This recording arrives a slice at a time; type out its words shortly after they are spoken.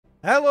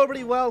Hello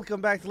everybody, welcome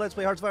back to Let's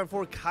Play Hearts of Iron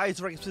 4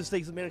 Kaiserreich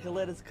Stakes America.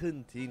 Let us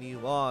continue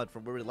on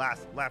from where we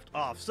last left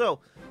off. So,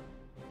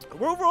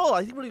 we're overall,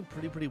 I think we're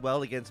doing pretty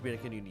well against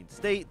American Union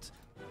State.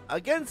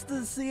 Against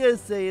the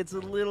CSA, it's a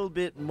little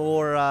bit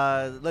more,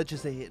 let's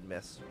just say hit and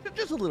miss.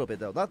 Just a little bit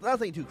though,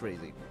 nothing too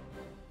crazy.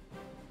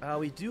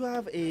 We do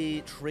have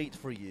a trait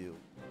for you.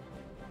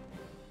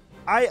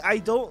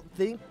 I don't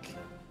think,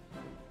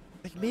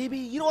 like maybe,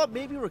 you know what,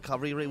 maybe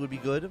recovery rate would be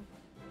good.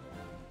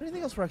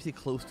 Anything else we're actually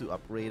close to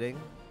upgrading?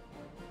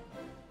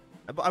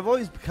 I've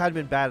always kind of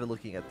been bad at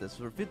looking at this.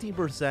 We're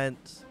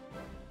 15%.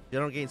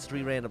 General gains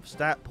 3 random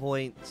stat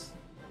points.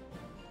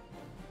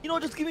 You know,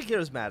 just keep it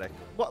charismatic.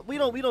 Well, we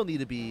don't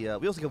need to be.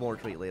 We also get more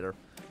trait later.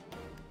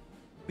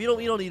 We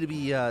don't need to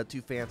be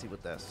too fancy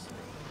with this.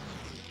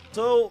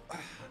 So,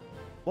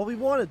 what we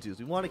want to do is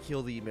we want to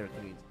kill the American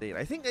Union State.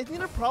 I think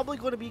they're probably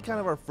going to be kind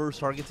of our first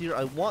targets here.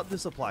 I want the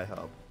supply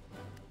hub.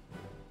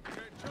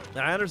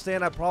 Now I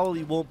understand that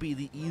probably won't be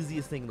the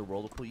easiest thing in the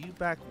world to put you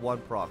back one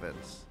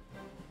province.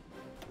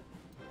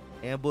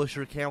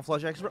 Ambusher,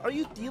 camouflage expert. Are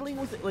you dealing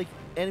with like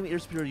enemy air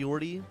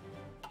superiority?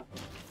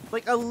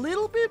 Like a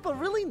little bit, but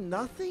really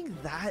nothing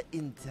that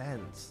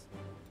intense.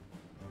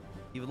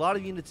 You have a lot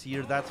of units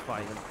here, that's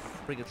fine.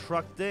 Bring a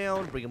truck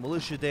down, bring a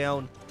militia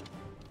down.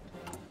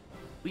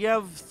 We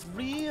have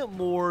 3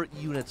 more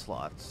unit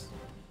slots.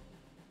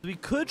 So we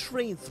could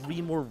train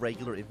 3 more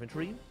regular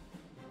infantry.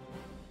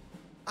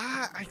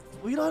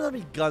 We don't have that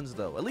many guns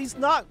though. At least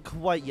not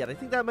quite yet. I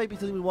think that might be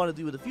something we want to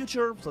do in the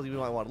future, something we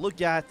might want to look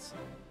at.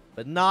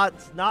 But not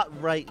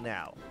right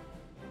now.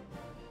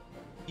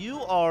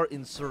 You are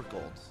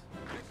encircled.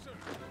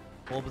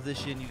 Hold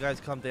position. You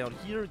guys come down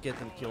here. Get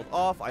them killed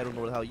off. I don't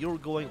know how you're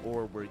going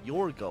or where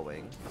you're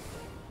going.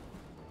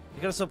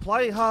 You got a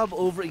supply hub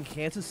over in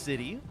Kansas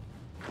City.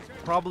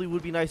 Probably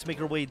would be nice to make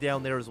our way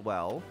down there as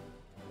well.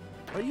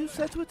 Are you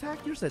set to attack?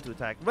 You're set to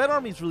attack. Red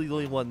Army's really the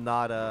only one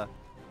not...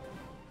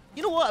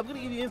 You know what? I'm going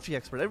to give you infantry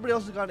expert. Everybody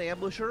else has got an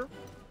ambusher.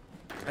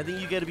 I think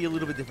you get to be a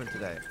little bit different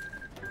today.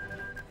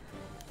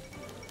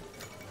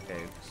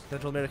 Okay,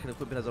 Central American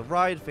equipment has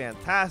arrived.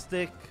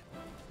 Fantastic.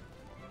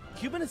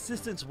 Cuban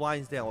assistance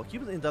winds down. While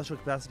Cuban's industrial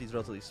capacity is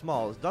relatively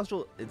small,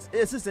 industrial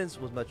assistance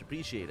was much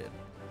appreciated.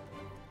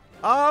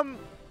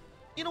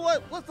 You know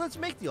what? Let's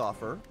make the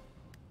offer.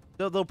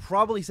 They'll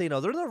probably say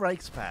no. They're the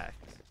Reichspakt.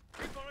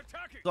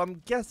 So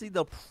I'm guessing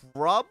they'll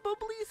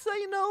probably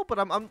say no, but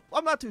I'm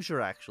not too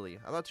sure actually.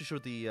 I'm not too sure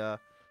the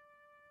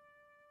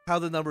how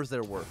the numbers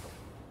there work.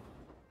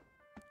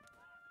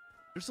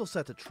 You're still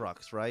set to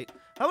trucks, right?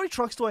 How many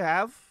trucks do I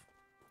have?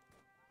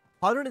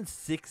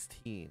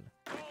 116.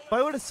 If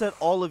I were to set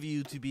all of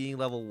you to being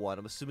level 1,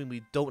 I'm assuming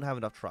we don't have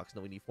enough trucks.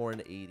 No, we need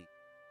 480.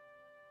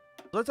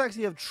 So let's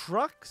actually have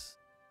trucks.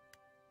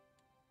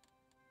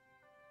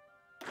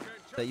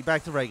 Set you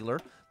back to regular.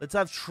 Let's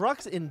have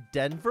trucks in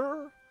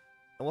Denver. And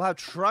we'll have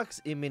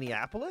trucks in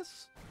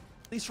Minneapolis.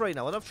 At least right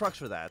now. Enough trucks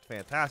for that.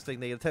 Fantastic.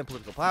 They get 10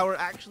 political power.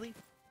 Actually,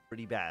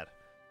 pretty bad.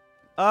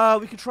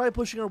 We could try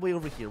pushing our way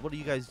over here. What are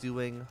you guys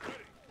doing?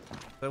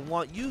 I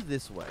want you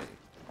this way.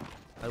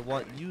 I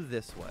want you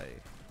this way.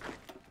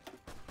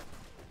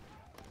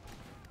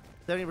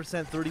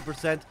 70%,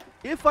 30%.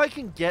 If I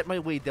can get my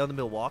way down to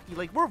Milwaukee,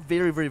 like we're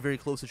very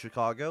close to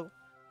Chicago.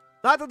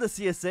 Not that the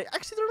CSA,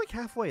 actually they're like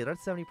halfway. They're at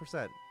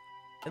 70%,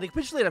 and they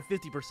capitulate at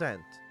 50%.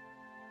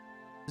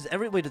 Does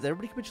everybody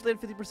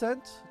capitulate at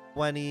 50%?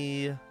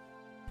 20.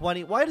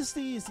 Why does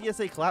the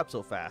CSA collapse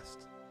so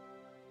fast?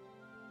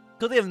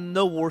 Because they have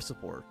no war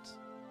support.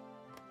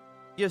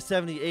 You have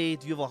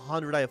 78. You have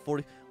 100. I have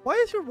 40. Why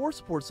is your war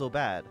support so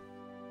bad?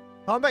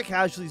 Combat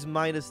casualties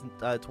minus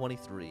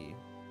 23.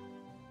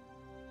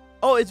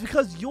 Oh, it's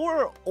because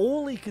you're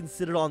only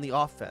considered on the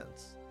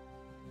offense.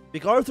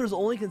 MacArthur's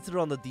only considered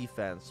on the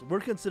defense. We're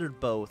considered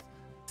both.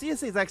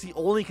 CSA is actually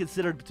only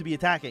considered to be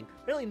attacking.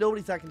 Apparently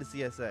nobody's attacking the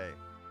CSA.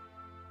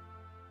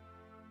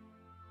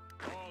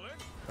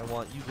 I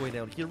want you going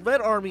down here.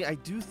 Red Army, I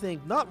do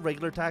think, not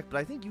regular attack, but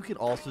I think you can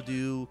also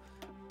do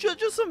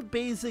just some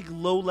basic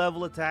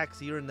low-level attacks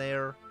here and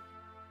there.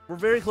 We're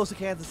very close to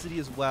Kansas City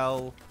as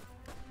well.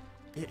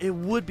 It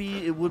would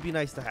be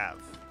nice to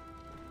have.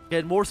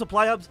 Get more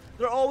supply hubs.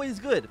 They're always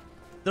good.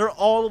 They're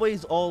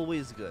always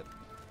good.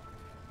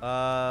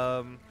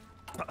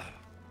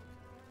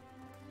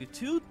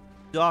 2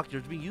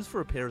 dockyards being used for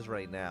repairs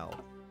right now.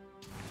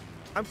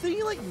 I'm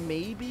thinking like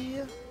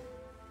maybe.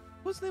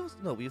 What's the name?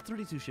 No, we have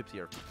 32 ships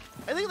here.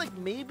 I think like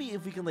maybe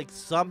if we can like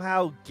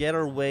somehow get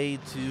our way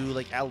to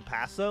like El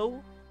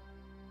Paso,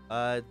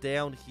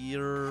 down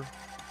here.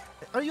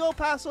 Are you El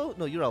Paso?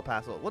 No, you're El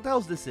Paso. What the hell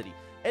is this city?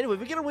 Anyway,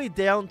 if we get our way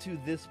down to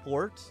this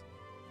port,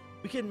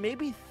 we can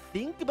maybe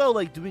think about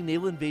like doing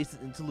naval invasion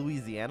into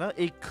Louisiana.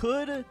 It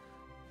could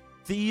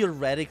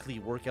theoretically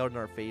work out in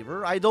our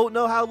favor. I don't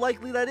know how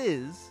likely that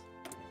is.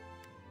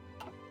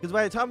 Because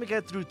by the time we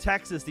get through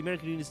Texas, the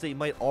American Union State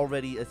might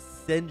already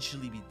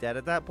essentially be dead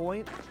at that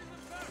point.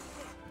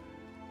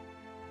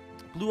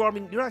 Blue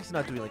Army, you're actually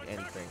not doing like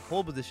anything.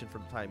 Hold position for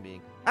the time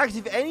being.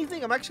 Actually, if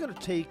anything, I'm actually going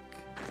to take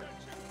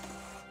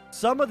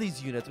some of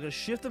these units. I'm going to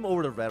shift them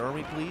over to Red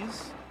Army,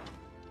 please.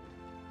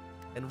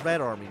 And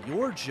Red Army,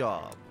 your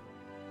job,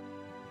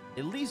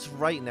 at least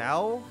right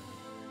now,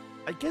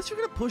 I guess you're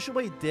going to push your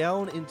way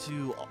down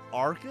into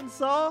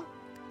Arkansas.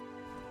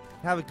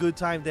 Have a good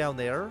time down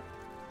there.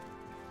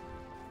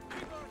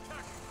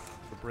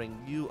 We'll bring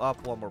you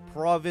up one more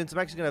province. I'm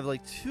actually going to have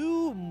like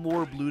 2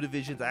 more blue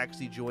divisions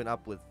actually join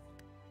up with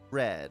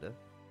red.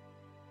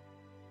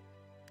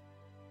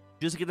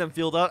 Just to get them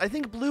filled out. I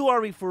think blue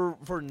army for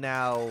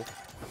now.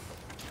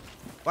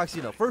 Well,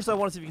 actually, no. First, I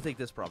want to see if we can take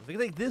this province. If we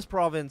can take this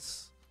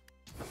province.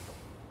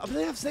 I mean,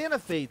 they have Santa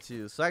Fe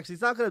too. So actually,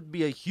 it's not going to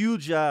be a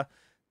huge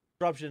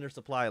disruption in their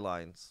supply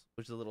lines,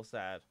 which is a little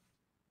sad.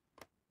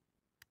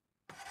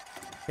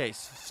 Okay,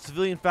 so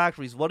civilian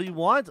factories. What do you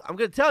want? I'm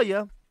going to tell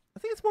you. I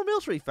think it's more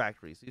military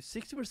factories. You have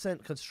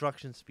 60%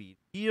 construction speed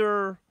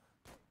here.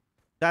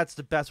 That's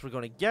the best we're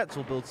going to get. So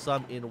we'll build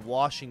some in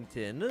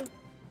Washington.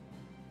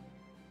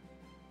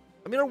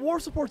 I mean, our war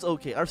support's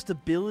okay. Our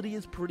stability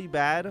is pretty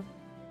bad.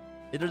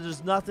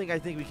 There's nothing I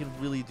think we can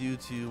really do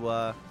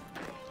to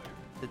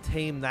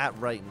tame that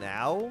right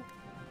now.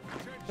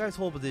 You guys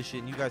hold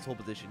position. You guys hold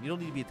position. You don't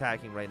need to be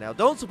attacking right now.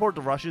 Don't support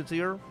the Russians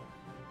here.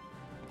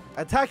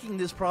 Attacking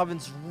this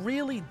province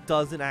really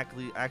doesn't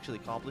actually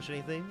accomplish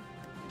anything.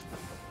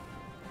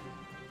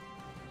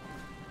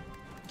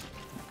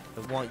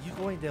 I want you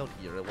going down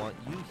here. I want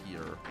you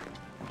here.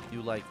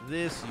 You like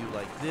this. You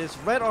like this.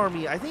 Red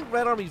Army. I think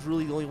Red Army is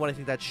really the only one I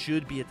think that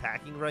should be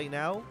attacking right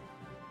now.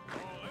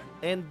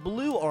 And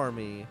Blue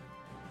Army.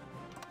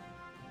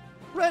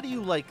 Red,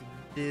 you like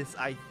this,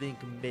 I think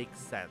makes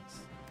sense.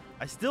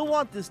 I still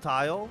want this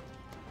tile.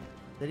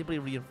 Is anybody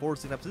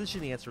reinforcing that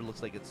position? The answer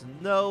looks like it's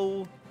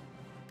no.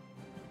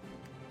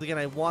 Again,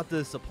 I want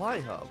the supply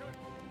hub.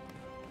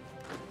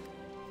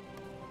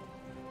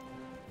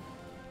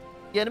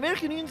 Yeah, in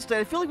American Union State,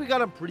 I feel like we got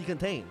them pretty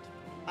contained.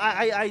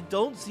 I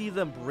don't see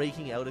them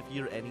breaking out of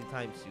here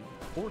anytime soon.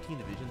 14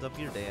 divisions up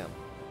here, damn.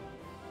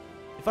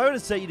 If I were to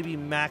set you to be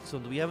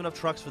maximum, do we have enough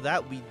trucks for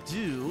that? We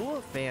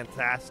do.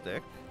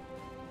 Fantastic.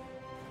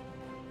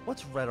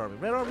 What's Red Army?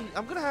 Red Army,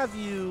 I'm going to have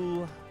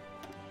you...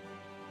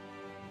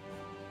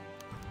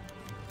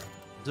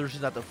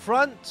 Exertions at the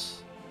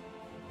front.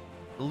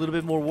 A little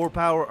bit more war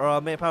power,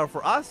 manpower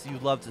for us.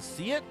 You'd love to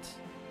see it.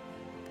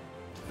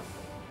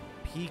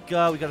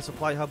 Pika, we got a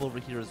supply hub over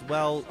here as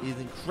well. Is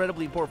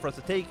incredibly important for us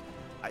to take.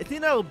 I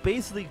think that will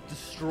basically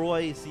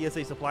destroy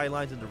CSA supply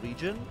lines in the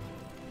region.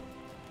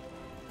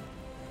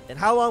 And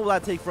how long will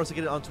that take for us to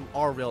get it onto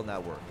our rail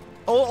network?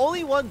 Oh,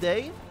 only 1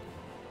 day?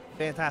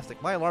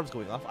 Fantastic. My alarm's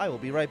going off. I will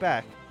be right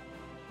back.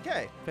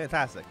 Okay,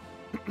 fantastic.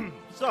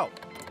 So,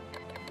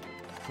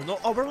 we're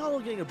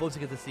not getting a bonus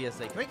against the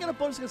CSA. Can I get a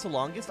bonus against the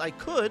longest? I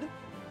could.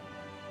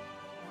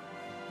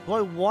 Do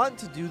I want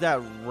to do that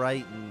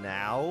right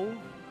now?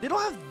 They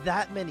don't have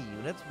that many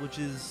units, which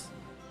is...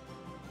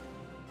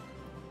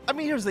 I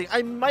mean, here's the thing.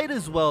 I might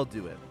as well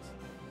do it.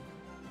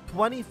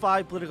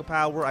 25 political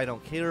power, I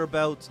don't care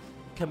about.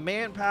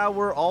 Command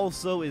power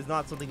also is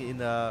not something in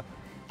that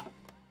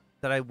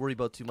I worry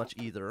about too much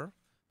either.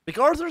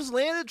 MacArthur's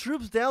landed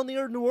troops down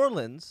near New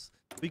Orleans.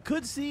 We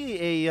could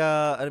see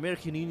an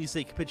American Union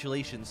State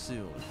capitulation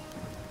soon.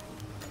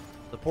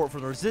 Support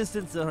from the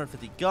resistance,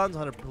 150 guns,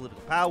 100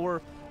 political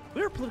power.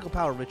 We're political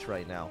power rich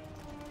right now.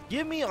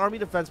 Give me army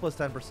defense plus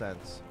 10%.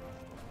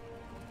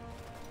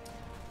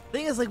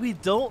 Thing is, like, we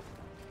don't.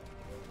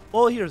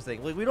 Well, here's the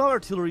thing. Like, we don't have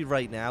artillery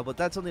right now, but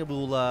that's something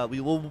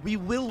we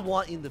will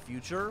want in the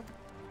future.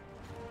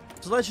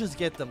 So let's just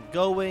get them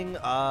going.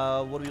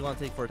 What do we want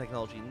to take for our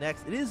technology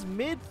next? It is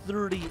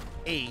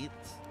mid-38.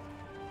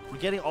 We're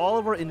getting all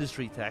of our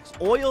industry techs.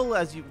 Oil,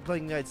 as you play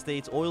in the United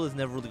States, oil is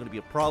never really going to be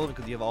a problem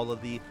because you have all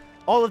of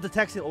the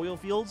techs in oil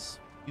fields.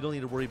 You don't need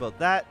to worry about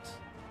that.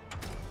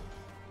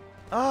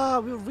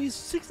 We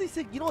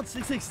 66. You know what?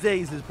 66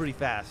 days is pretty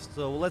fast.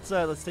 So let's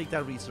take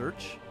that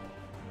research.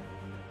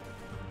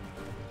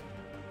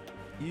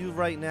 You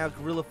right now,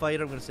 guerrilla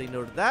fighter. I'm going to say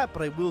no to that,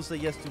 but I will say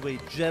yes to a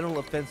general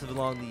offensive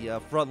along the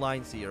front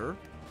lines here.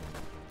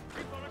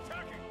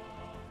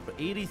 For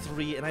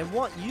 83, and I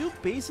want you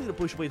basically to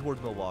push away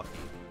towards Milwaukee.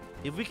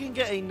 If we can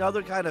get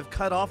another kind of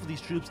cut off of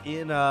these troops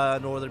in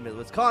northern middle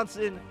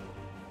Wisconsin,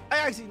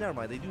 actually never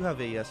mind. They do have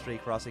a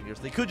straight crossing here,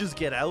 so they could just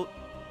get out.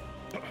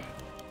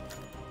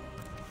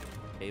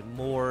 Okay,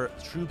 more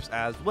troops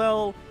as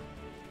well.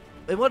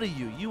 And what are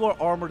you? You are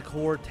armored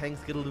core. Tanks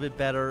get a little bit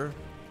better.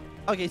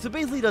 Okay, so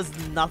basically does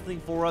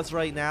nothing for us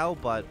right now,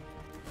 but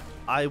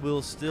I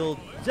will still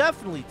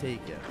definitely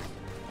take it.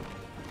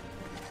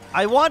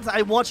 I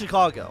want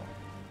Chicago.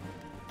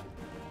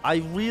 I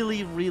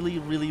really, really,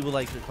 really would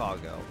like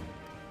Chicago.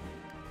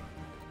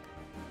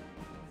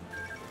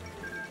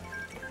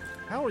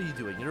 How are you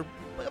doing? You're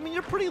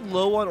pretty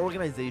low on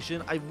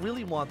organization. I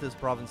really want this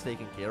province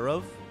taken care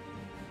of.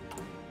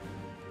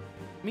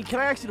 I mean, can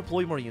I actually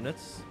deploy more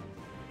units? Is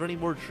there any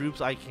more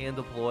troops I can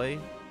deploy?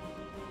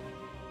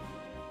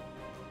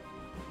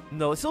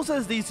 No, it still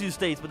says these 2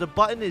 states, but the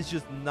button is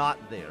just not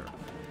there.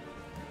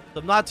 So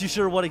I'm not too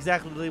sure what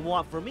exactly they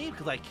want from me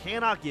because I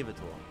cannot give it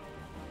to them.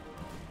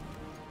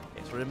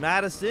 Okay, so we're in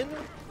Madison.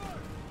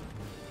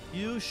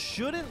 You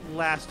shouldn't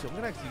last too. I'm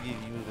gonna actually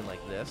give you moving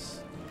like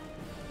this.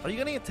 Are you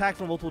getting attacked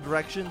from multiple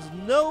directions?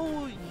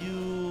 No,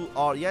 you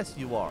are. Yes,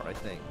 you are, I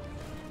think.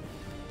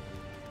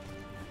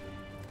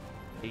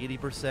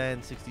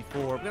 80%,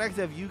 64. I'm gonna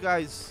actually have you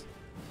guys.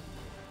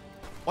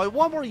 Oh, I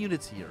want more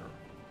units here.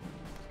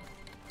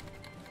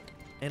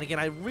 And again,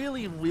 I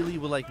really, really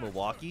would like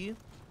Milwaukee.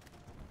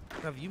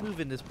 Have you move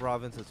in this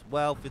province as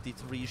well?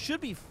 53. You should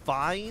be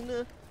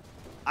fine.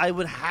 I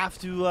would have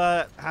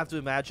to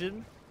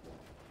imagine.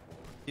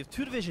 You have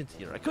 2 divisions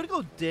here. I could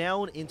go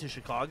down into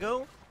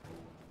Chicago.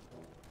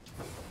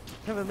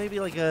 Have maybe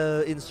like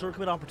a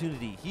encirclement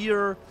opportunity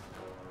here.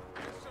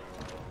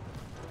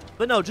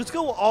 But no, just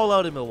go all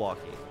out in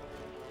Milwaukee.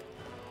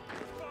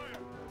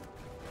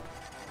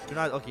 You're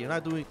not okay. You're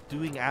not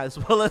doing as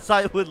well as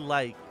I would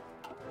like.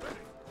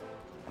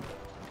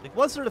 Like,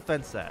 what's their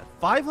defense at?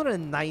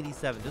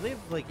 597. Do they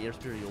have like air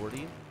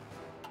superiority?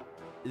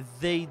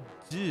 They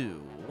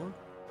do.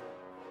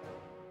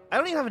 I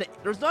don't even have an.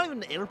 There's not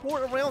even an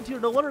airport around here.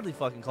 No wonder they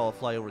fucking call it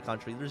flyover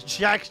country. There's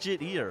jack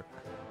shit here.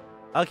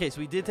 Okay, so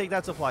we did take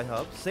that supply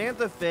hub.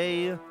 Santa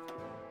Fe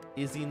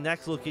is the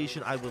next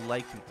location I would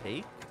like to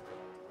take.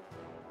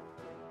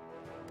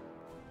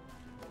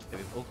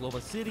 Okay,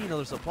 Oklahoma City,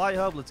 another supply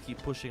hub. Let's keep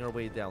pushing our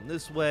way down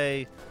this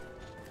way.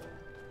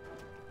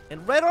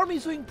 And Red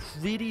Army's doing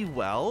pretty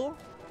well.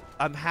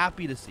 I'm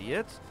happy to see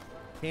it.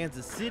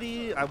 Kansas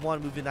City, I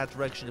want to move in that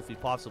direction if we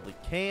possibly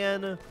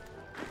can.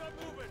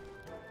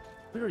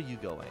 Where are you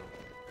going?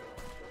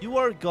 You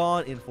are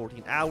gone in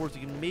 14 hours.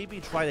 You can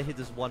maybe try to hit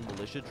this one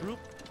militia troop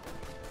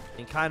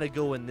and kind of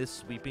go in this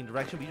sweeping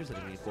direction. We just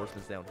have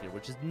reinforcements down here,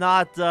 which is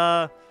not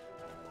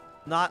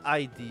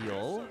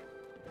ideal.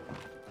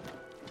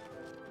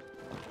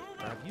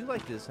 Have you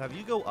like this? Have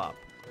you go up?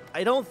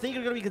 I don't think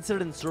you're going to be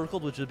considered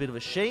encircled, which is a bit of a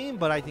shame,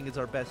 but I think it's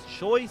our best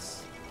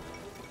choice.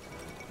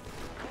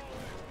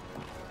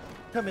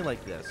 Come in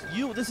like this.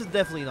 This is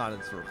definitely not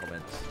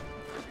encirclement.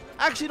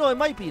 Actually, no, it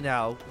might be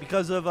now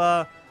because of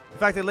the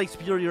fact that Lake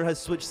Superior has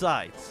switched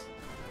sides.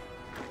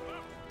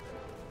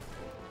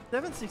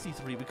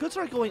 763. We could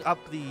start going up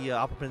the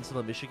Upper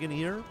Peninsula, Michigan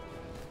here.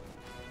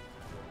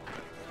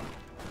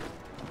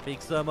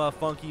 Make some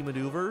funky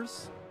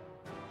maneuvers.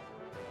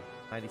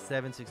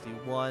 97,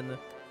 61.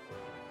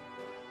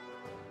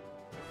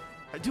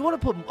 I do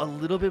want to put a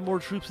little bit more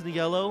troops in the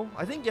yellow.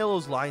 I think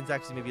yellow's line's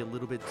actually maybe a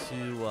little bit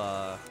too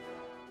long.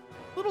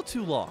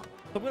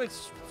 So I'm going to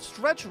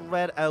stretch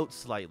red out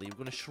slightly. We're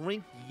going to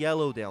shrink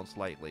yellow down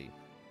slightly.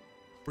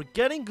 We're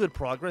getting good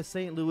progress.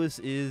 St. Louis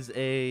is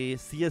a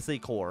CSA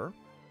core.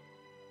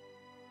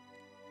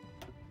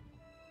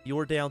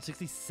 You're down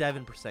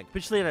 67%.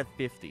 Capitulated at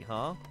 50,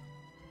 huh?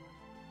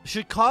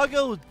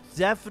 Chicago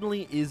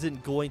definitely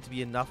isn't going to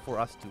be enough for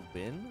us to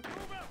win.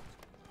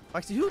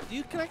 Actually, do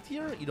you connect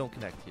here? You don't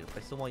connect here. I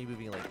still want you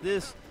moving in like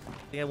this. I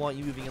think I want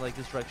you moving in like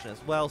this direction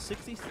as well.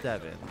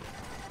 67.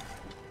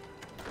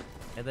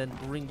 And then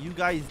bring you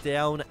guys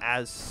down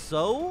as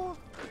so.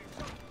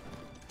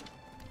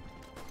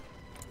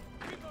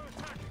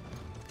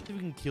 See if we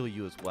can kill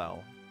you as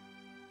well.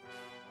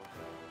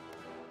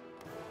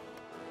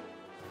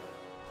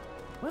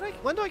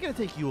 When do I get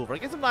to take you over? I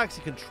guess I'm not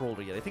actually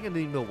controller yet. I think I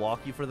need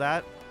Milwaukee for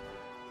that.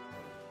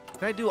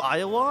 Can I do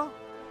Iowa?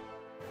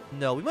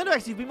 No, we might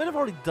have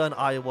already done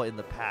Iowa in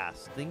the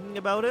past. Thinking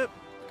about it.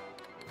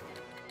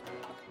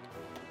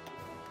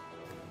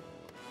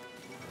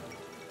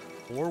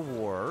 Four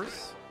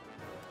wars.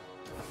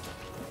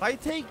 If I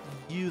take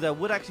you, that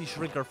would actually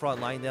shrink our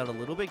front line down a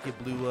little bit. Give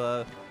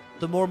blue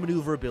the more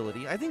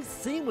maneuverability. I think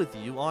same with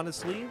you,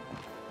 honestly.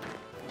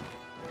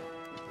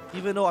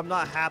 Even though I'm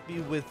not happy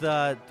with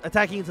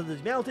attacking into the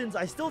mountains,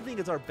 I still think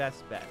it's our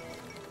best bet.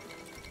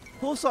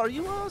 Tulsa, are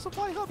you a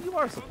supply hub? You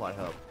are a supply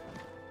hub.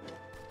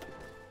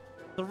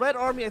 The Red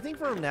Army, I think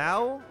for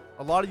now,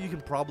 a lot of you can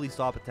probably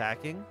stop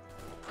attacking.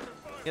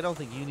 I don't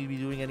think you need to be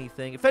doing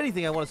anything. If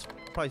anything, I want to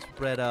probably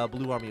spread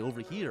Blue Army over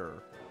here.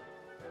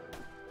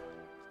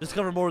 Just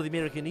cover more of the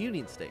American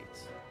Union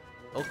states.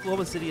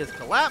 Oklahoma City has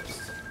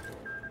collapsed.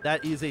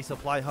 That is a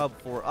supply hub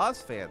for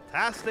us.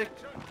 Fantastic.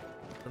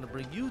 I'm going to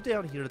bring you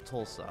down here to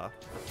Tulsa.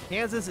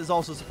 Kansas is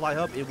also a supply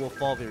hub. It will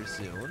fall very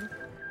soon.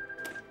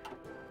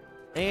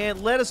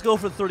 And let us go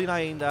for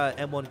 39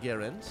 M1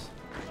 Garand.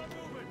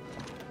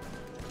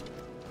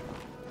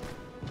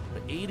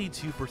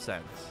 82%.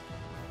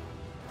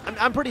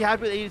 I'm pretty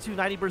happy with 82,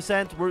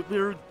 90%.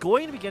 We're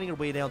going to be getting our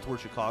way down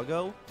towards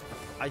Chicago.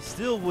 I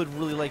still would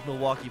really like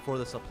Milwaukee for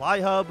the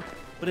supply hub.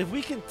 But if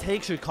we can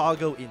take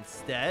Chicago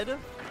instead,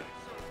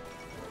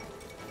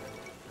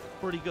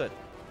 pretty good.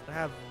 I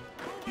have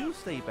you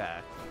stay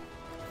back.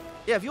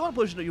 Yeah, if you want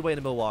to push your way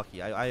into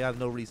Milwaukee, I have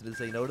no reason to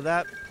say no to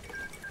that.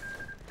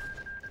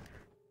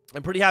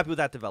 I'm pretty happy with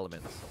that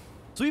development.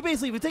 So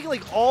we've taken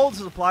like all the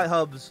supply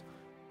hubs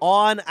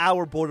on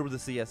our border with the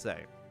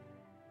CSA.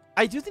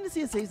 I do think the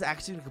CSA is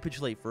actually going to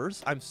capitulate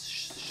first. I'm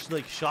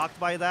like shocked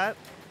by that.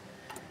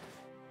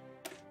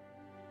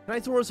 Can I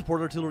throw a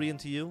support artillery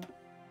into you?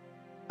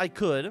 I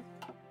could.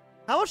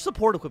 How much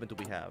support equipment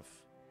do we have?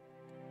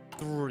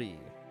 3.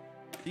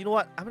 You know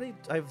what? How many?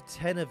 I have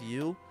 10 of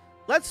you.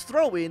 Let's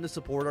throw in the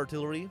support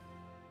artillery.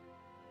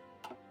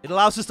 It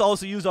allows us to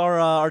also use our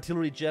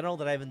artillery general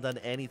that I haven't done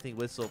anything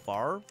with so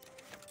far.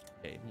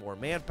 Okay, more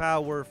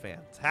manpower.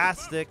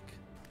 Fantastic.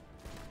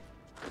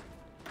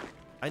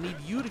 I need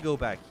you to go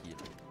back here.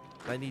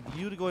 I need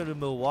you to go into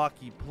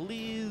Milwaukee,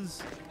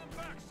 please.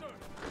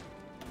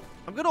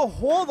 I'm going to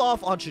hold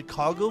off on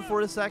Chicago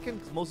for a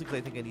second, mostly because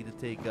I think I need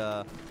to take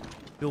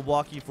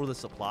Milwaukee for the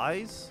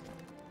supplies.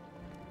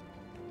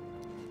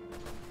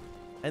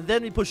 And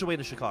then we push away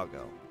to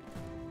Chicago.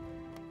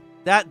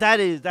 That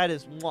is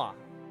mwah.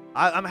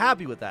 I'm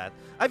happy with that.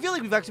 I feel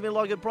like we've actually made a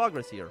lot of good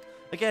progress here.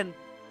 Again,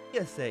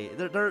 PSA,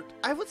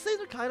 I would say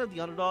they're kind of the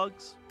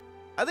underdogs.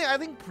 I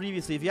think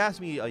previously, if you asked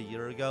me a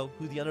year ago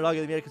who the underdog of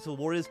the American Civil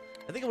War is,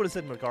 I think I would have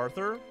said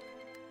MacArthur.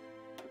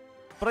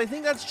 But I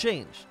think that's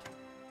changed.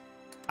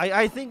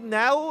 I think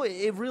now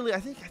it really. I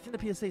think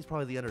the PSA is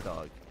probably the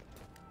underdog.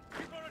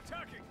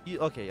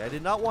 Okay, I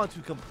did not want to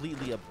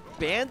completely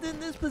abandon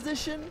this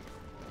position.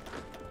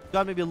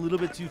 Got maybe a little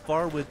bit too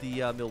far with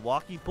the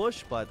Milwaukee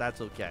push, but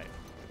that's okay.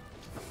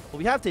 But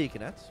we have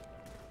taken it.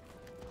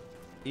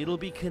 It'll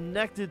be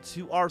connected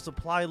to our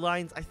supply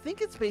lines. I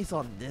think it's based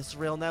on this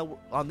rail now,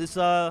 on this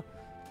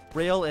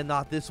rail, and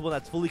not this one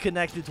that's fully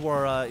connected to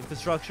our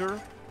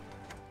infrastructure.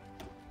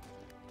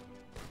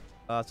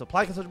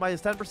 Supply consumption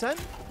minus 10%.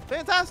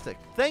 Fantastic.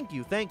 Thank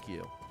you. Thank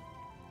you.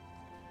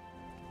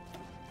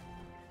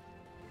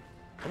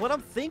 And what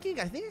I'm thinking,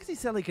 I think I actually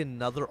send like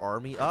another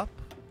army up.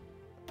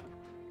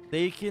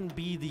 They can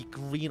be the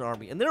Green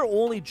Army. And their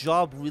only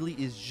job really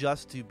is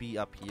just to be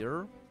up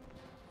here.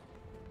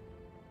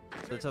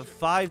 So it's a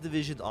 5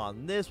 divisions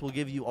on this. We'll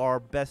give you our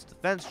best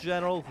defense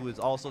general, who is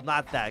also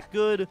not that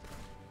good.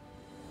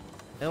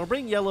 And we'll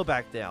bring yellow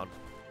back down.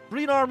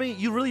 Green Army,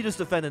 you really just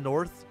defend the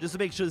north, just to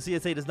make sure the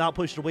CSA does not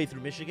push it away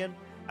through Michigan.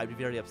 I'd be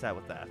very upset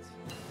with that.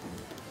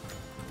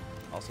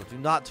 Also, do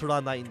not turn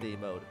on Night and Day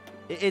mode.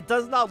 It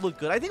does not look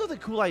good. I think it was a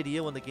cool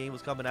idea when the game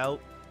was coming out.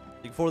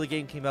 Before the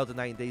game came out, the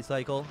Night and Day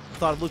cycle. I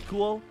thought it looked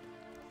cool.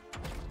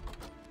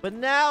 But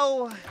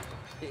now,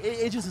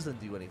 it just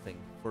doesn't do anything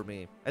for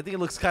me. I think it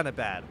looks kind of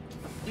bad.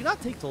 Do you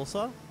not take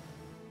Tulsa?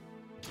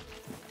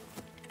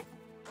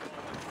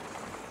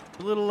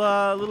 A little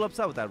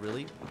upset with that,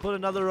 really. Put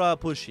another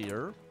push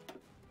here.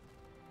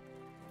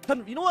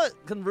 You know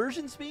what?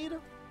 Conversion speed?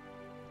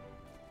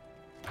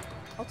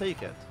 I'll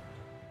take it.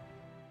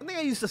 I think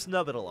I used to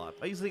snub it a lot.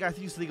 I used to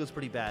think it was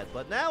pretty bad,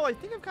 but now I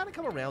think I've kind of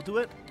come around to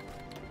it.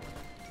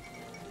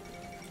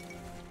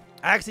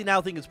 I actually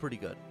now think it's pretty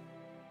good.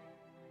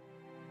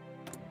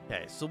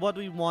 Okay, so what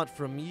do we want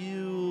from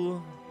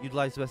you?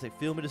 Utilize the USA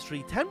film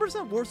industry.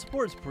 10% war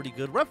support is pretty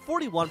good. We're at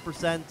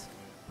 41%,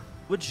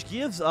 which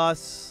gives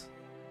us...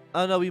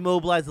 Oh no, we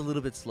mobilize a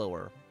little bit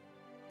slower.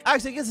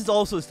 Actually, I guess it's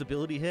also a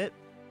stability hit.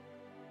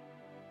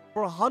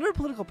 For 100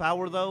 political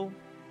power, though,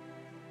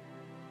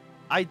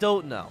 I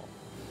don't know.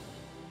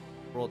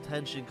 World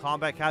tension,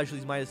 combat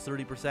casualties minus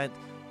 30%.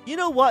 You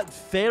know what?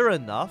 Fair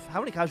enough. How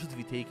many casualties have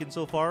we taken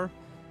so far?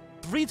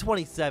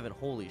 327.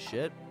 Holy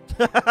shit.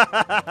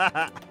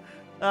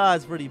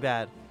 It's pretty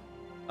bad.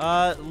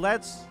 I'm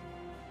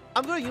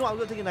gonna take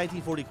a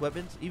 1940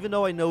 equipment, even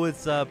though I know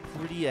it's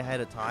pretty ahead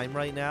of time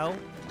right now.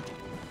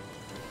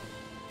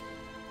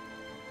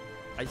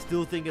 I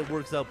still think it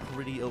works out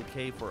pretty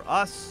okay for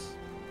us.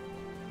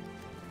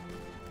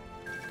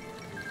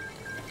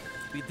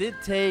 We did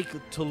take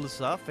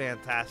Tulsa.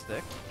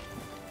 Fantastic.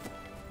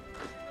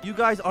 You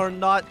guys are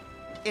not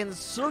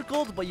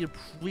encircled, but you're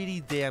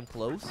pretty damn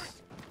close.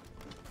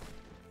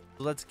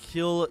 So let's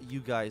kill you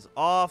guys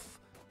off.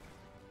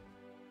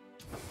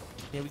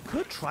 Yeah, we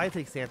could try to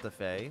take Santa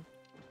Fe.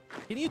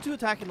 Can you two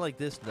attack in like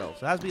this? No.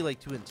 So it has to be like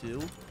 2 and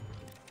 2.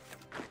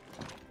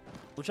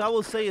 Which I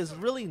will say is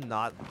really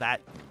not that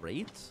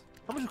great.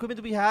 How much equipment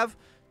do we have?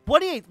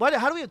 28.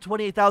 How do we have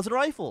 28,000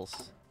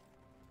 rifles?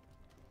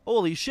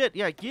 Holy shit.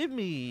 Yeah, give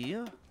me...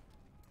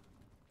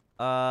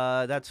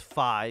 that's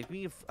 5. Give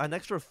me an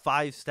extra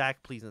 5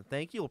 stack, please, and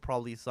thank you. We'll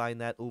probably assign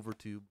that over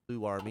to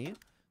Blue Army.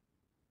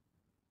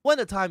 When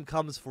the time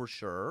comes, for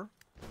sure.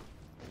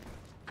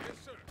 Yes,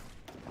 sir.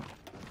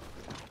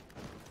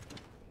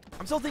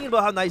 I'm still thinking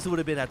about how nice it would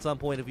have been at some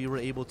point if we were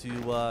able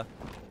to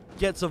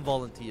get some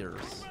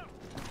volunteers.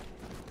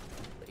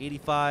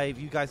 85,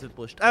 you guys have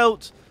pushed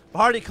out.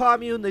 Party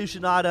Commune, they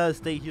should not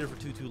stay here for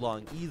too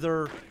long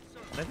either.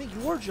 And I think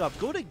your job,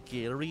 go to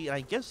Gary, and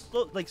I guess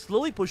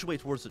slowly push away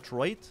towards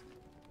Detroit.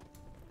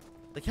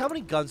 Like, how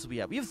many guns do we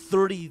have? We have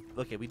 30.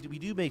 Okay, we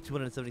do make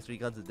 273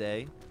 guns a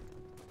day.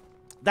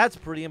 That's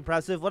pretty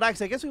impressive. But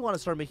actually, I guess we want to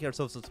start making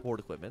ourselves some support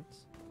equipment.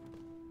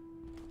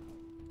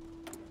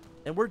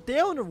 And we're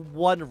down to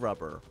 1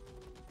 rubber.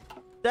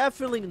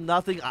 Definitely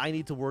nothing I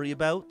need to worry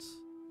about.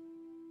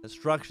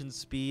 Construction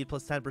speed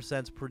plus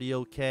 10% is pretty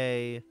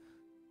okay.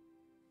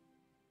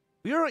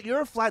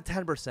 You're a flat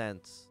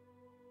 10%.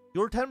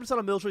 You're 10%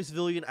 on military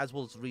civilian as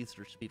well as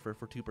research speed for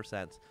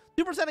 2%.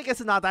 2% I guess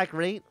is not that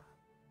great.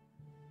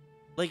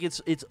 Like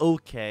it's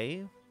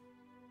okay.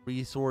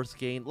 Resource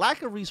gain.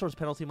 Lack of resource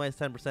penalty minus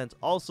 10%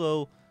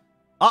 also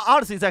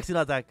Honestly, it's actually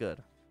not that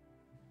good.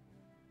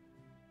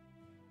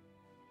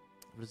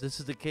 This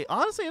is the case.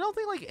 Honestly, I don't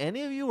think like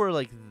any of you are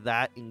like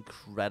that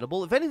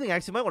incredible. If anything,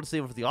 actually, might want to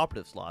save it for the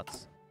operative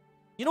slots.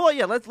 You know what?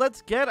 Yeah,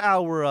 let's get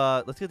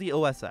our let's get the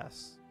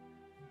OSS.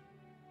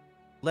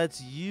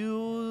 Let's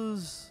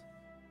use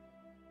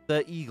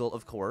the Eagle,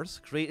 of course.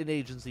 Create an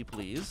agency,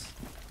 please.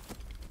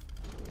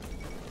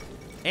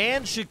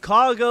 And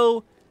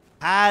Chicago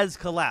has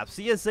collapsed.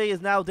 CSA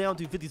is now down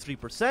to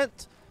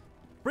 53%.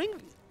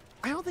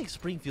 I don't think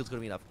Springfield's going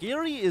to be enough.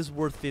 Gary is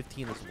worth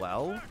 15 as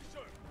well.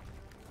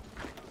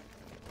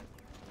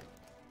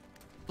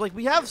 Like,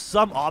 we have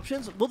some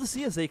options. Will the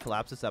CSA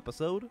collapse this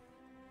episode?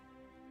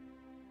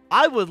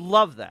 I would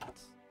love that.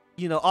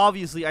 You know,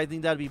 obviously, I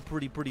think that'd be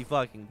pretty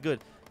fucking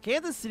good.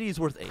 Kansas City is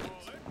worth 8.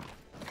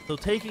 So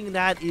taking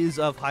that is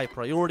of high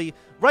priority.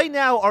 Right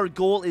now, our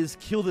goal is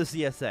kill the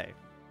CSA.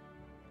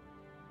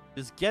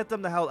 Just get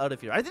them the hell out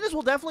of here. I think this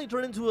will definitely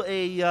turn into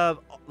a,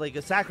 like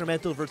a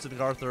Sacramento versus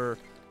MacArthur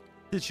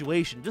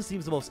situation. Just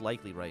seems the most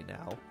likely right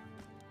now.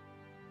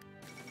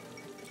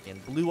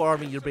 And Blue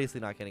Army, you're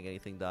basically not getting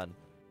anything done.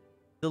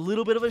 It's a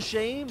little bit of a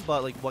shame,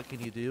 but, like, what can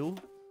you do?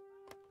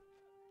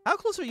 How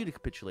close are you to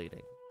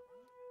capitulating?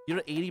 You're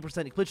at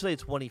 80%.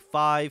 Capitulate at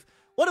 25.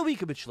 What do we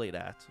capitulate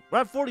at? We're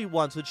at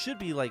 41, so it should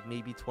be, like,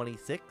 maybe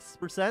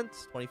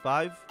 26%?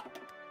 25?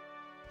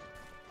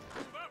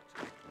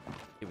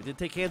 Okay, we did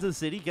take Kansas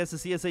City. Gets the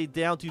CSA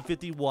down to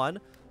 51.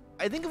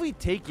 I think if we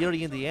take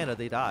Gary, Indiana,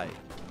 they die.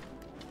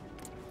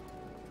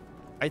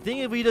 I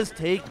think if we just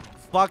take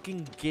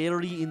fucking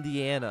Gary,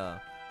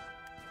 Indiana,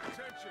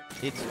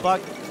 it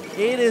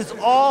is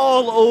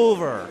all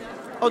over.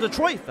 Oh,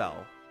 Detroit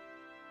fell.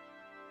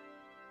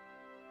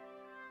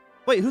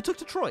 Wait, who took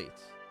Detroit?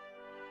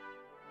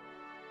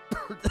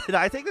 Did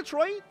I take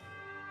Detroit?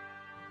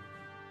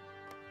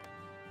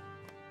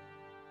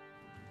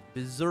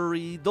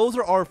 Missouri. Those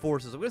are our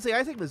forces. I'm gonna say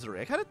I take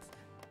Missouri.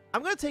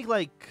 I'm gonna take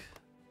like.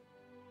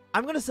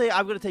 I'm gonna say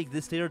I'm gonna take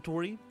this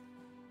territory.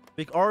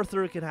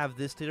 MacArthur can have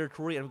this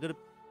territory, and I'm gonna.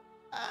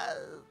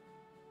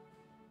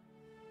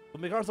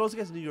 But MacArthur also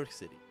gets New York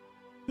City.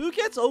 Who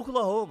gets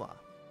Oklahoma?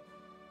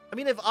 I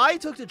mean, if I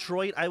took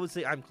Detroit, I would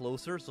say I'm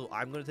closer, so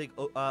I'm gonna take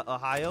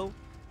Ohio.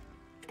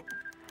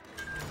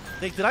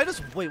 Like, did I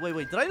just wait?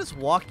 Did I just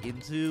walk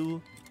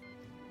into?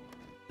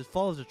 It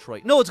follows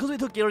Detroit. No, it's because we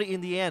took Gary,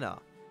 Indiana.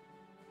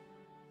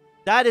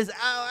 That is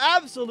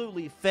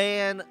absolutely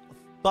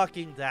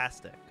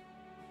fan-fucking-tastic.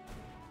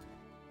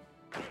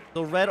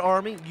 The Red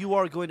Army, you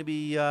are going to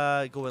be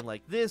going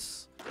like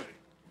this.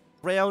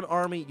 Brown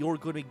Army, you're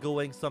going to be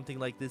going something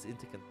like this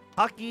into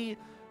Kentucky.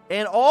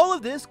 And all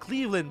of this,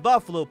 Cleveland,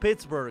 Buffalo,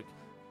 Pittsburgh,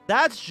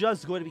 that's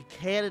just going to be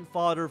cannon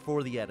fodder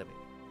for the enemy.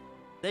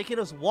 They can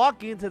just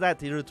walk into that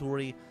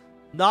territory,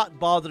 not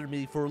bother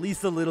me for at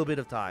least a little bit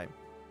of time.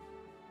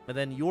 And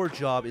then your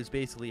job is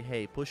basically,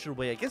 hey, push your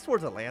way, I guess,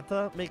 towards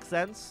Atlanta. Makes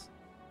sense.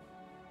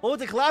 Well,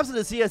 with the collapse of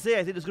the CSA,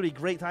 I think it's going to be a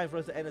great time for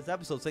us to end this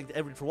episode. Thanks to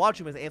everyone for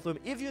watching. My name is Anthem.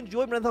 If you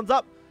enjoyed, run a thumbs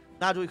up.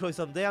 Not doing a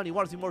thumbs down. You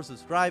want to see more,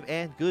 subscribe,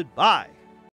 and goodbye.